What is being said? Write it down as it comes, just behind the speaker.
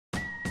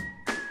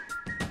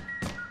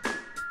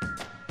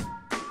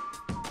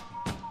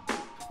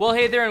Well,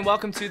 hey there and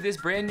welcome to this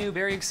brand new,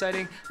 very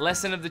exciting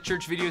lesson of the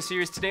church video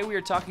series. Today we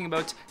are talking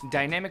about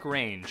dynamic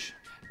range.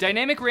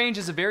 Dynamic range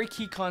is a very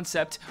key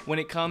concept when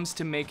it comes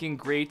to making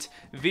great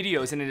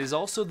videos, and it is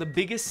also the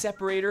biggest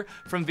separator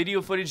from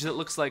video footage that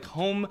looks like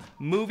home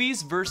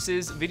movies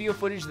versus video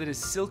footage that is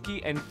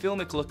silky and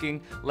filmic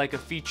looking like a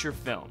feature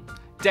film.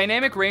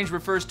 Dynamic range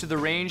refers to the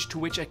range to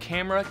which a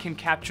camera can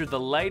capture the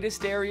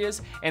lightest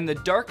areas and the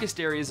darkest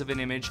areas of an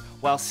image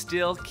while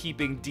still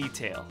keeping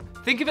detail.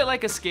 Think of it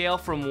like a scale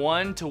from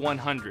 1 to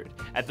 100.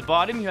 At the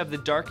bottom you have the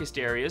darkest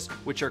areas,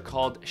 which are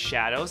called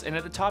shadows, and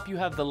at the top you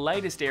have the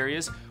lightest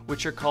areas,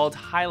 which are called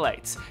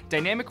highlights.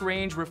 Dynamic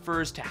range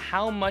refers to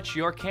how much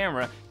your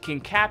camera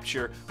can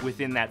capture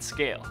within that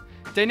scale.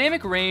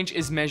 Dynamic range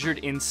is measured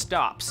in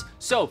stops.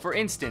 So, for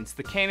instance,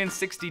 the Canon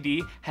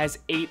 60D has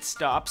 8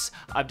 stops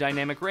of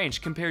dynamic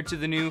range compared to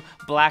the new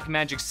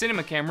Blackmagic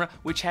Cinema camera,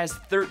 which has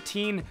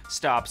 13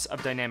 stops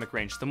of dynamic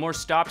range. The more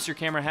stops your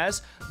camera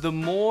has, the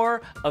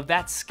more of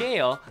that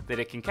scale that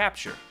it can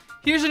capture.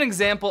 Here's an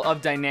example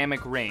of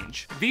dynamic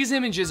range. These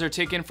images are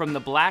taken from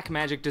the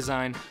Blackmagic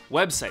Design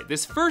website.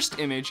 This first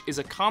image is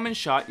a common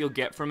shot you'll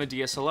get from a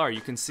DSLR. You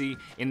can see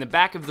in the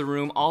back of the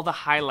room all the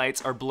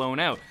highlights are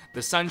blown out.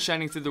 The sun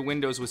shining through the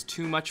windows was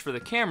too much for the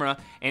camera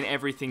and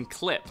everything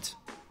clipped.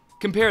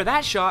 Compare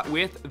that shot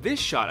with this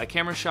shot, a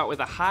camera shot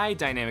with a high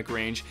dynamic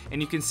range, and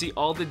you can see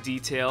all the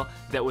detail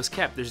that was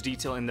kept. There's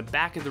detail in the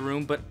back of the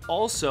room, but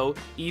also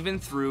even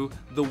through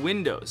the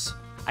windows.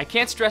 I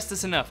can't stress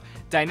this enough.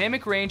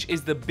 Dynamic range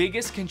is the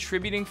biggest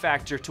contributing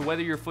factor to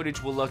whether your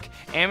footage will look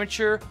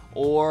amateur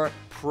or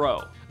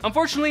pro.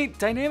 Unfortunately,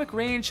 dynamic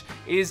range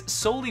is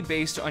solely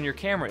based on your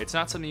camera. It's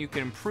not something you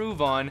can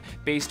improve on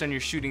based on your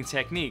shooting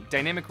technique.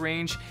 Dynamic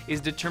range is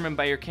determined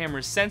by your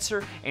camera's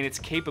sensor and its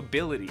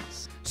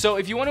capabilities. So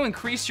if you want to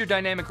increase your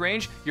dynamic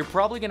range, you're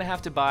probably going to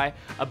have to buy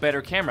a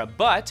better camera.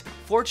 But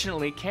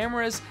fortunately,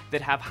 cameras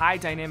that have high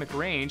dynamic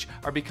range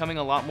are becoming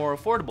a lot more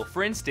affordable.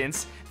 For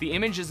instance, the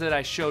images that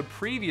I showed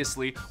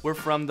previously were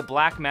from the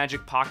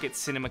Blackmagic Pocket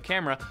Cinema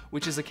camera,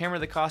 which is a camera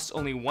that costs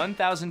only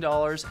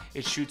 $1,000.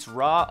 It shoots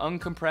raw,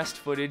 uncompressed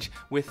footage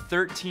with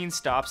 13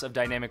 stops of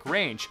dynamic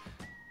range.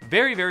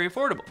 Very, very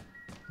affordable.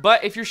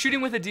 But if you're shooting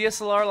with a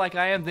DSLR like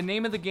I am, the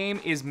name of the game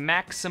is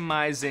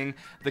maximizing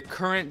the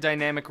current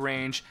dynamic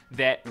range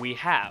that we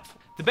have.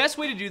 The best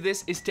way to do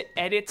this is to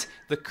edit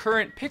the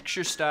current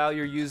picture style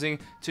you're using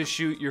to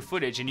shoot your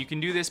footage, and you can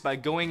do this by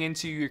going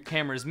into your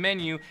camera's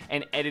menu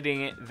and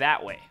editing it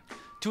that way.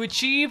 To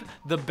achieve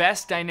the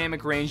best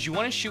dynamic range, you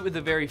want to shoot with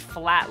a very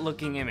flat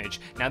looking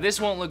image. Now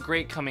this won't look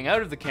great coming out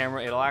of the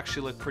camera, it'll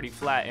actually look pretty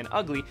flat and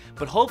ugly,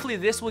 but hopefully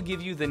this will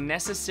give you the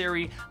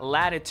necessary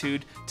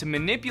latitude to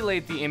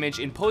manipulate the image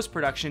in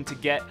post-production to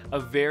get a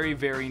very,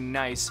 very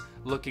nice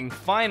looking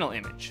final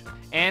image.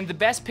 And the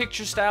best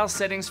picture style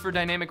settings for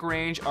dynamic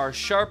range are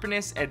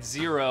sharpness at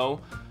 0,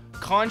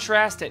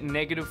 contrast at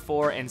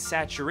 -4, and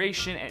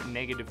saturation at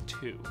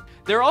 -2.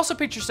 There are also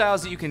picture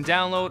styles that you can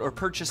download or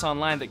purchase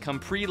online that come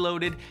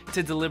preloaded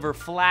to deliver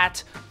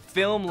flat,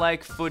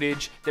 film-like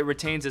footage that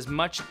retains as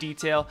much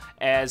detail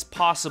as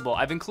possible.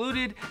 I've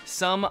included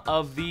some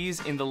of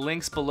these in the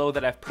links below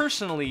that I've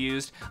personally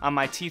used on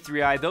my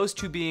T3i, those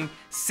two being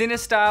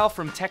CineStyle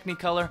from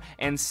Technicolor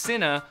and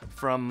Cine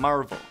from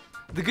Marvel.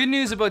 The good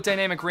news about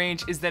dynamic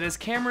range is that as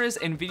cameras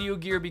and video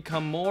gear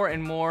become more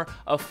and more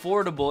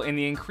affordable in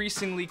the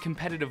increasingly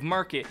competitive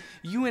market,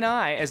 you and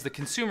I, as the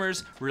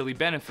consumers, really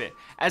benefit.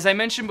 As I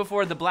mentioned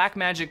before, the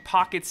Blackmagic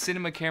Pocket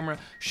Cinema camera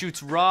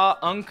shoots raw,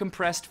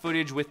 uncompressed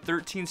footage with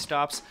 13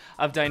 stops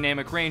of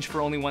dynamic range for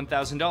only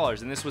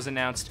 $1,000, and this was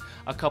announced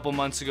a couple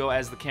months ago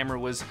as the camera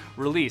was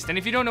released. And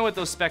if you don't know what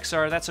those specs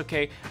are, that's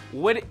okay.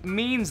 What it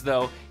means,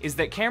 though, is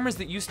that cameras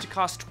that used to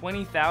cost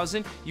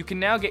 $20,000, you can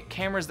now get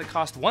cameras that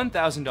cost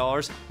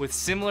 $1,000 with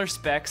similar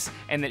specs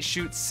and that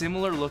shoot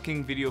similar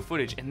looking video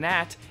footage, and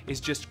that is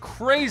just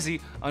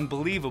crazy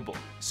unbelievable.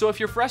 So if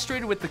you're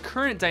frustrated with the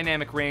current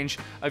dynamic range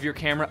of your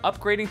camera,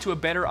 upgrading to a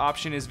better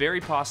option is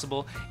very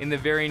possible in the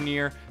very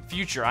near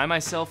future. I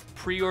myself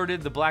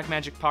pre-ordered the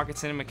Blackmagic Pocket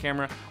Cinema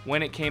camera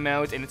when it came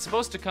out, and it's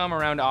supposed to come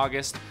around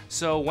August,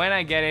 so when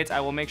I get it, I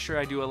will make sure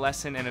I do a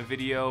lesson and a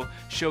video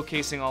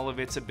showcasing all of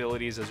its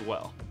abilities as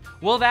well.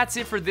 Well, that's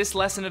it for this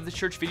lesson of the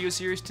church video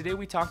series. Today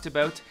we talked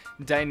about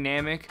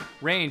dynamic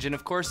range, and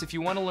of course, if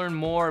you want to learn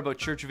more about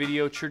church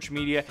video, church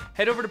media,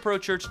 head over to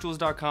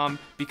ProChurchTools.com,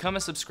 become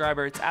a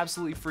subscriber. It's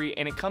absolutely free,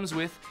 and it comes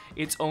with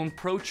its own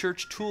Pro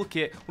Church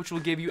Toolkit, which will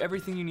give you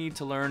everything you need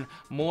to learn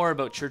more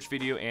about church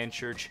video and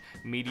church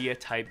media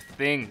type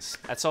things.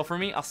 That's all for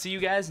me. I'll see you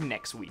guys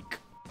next week.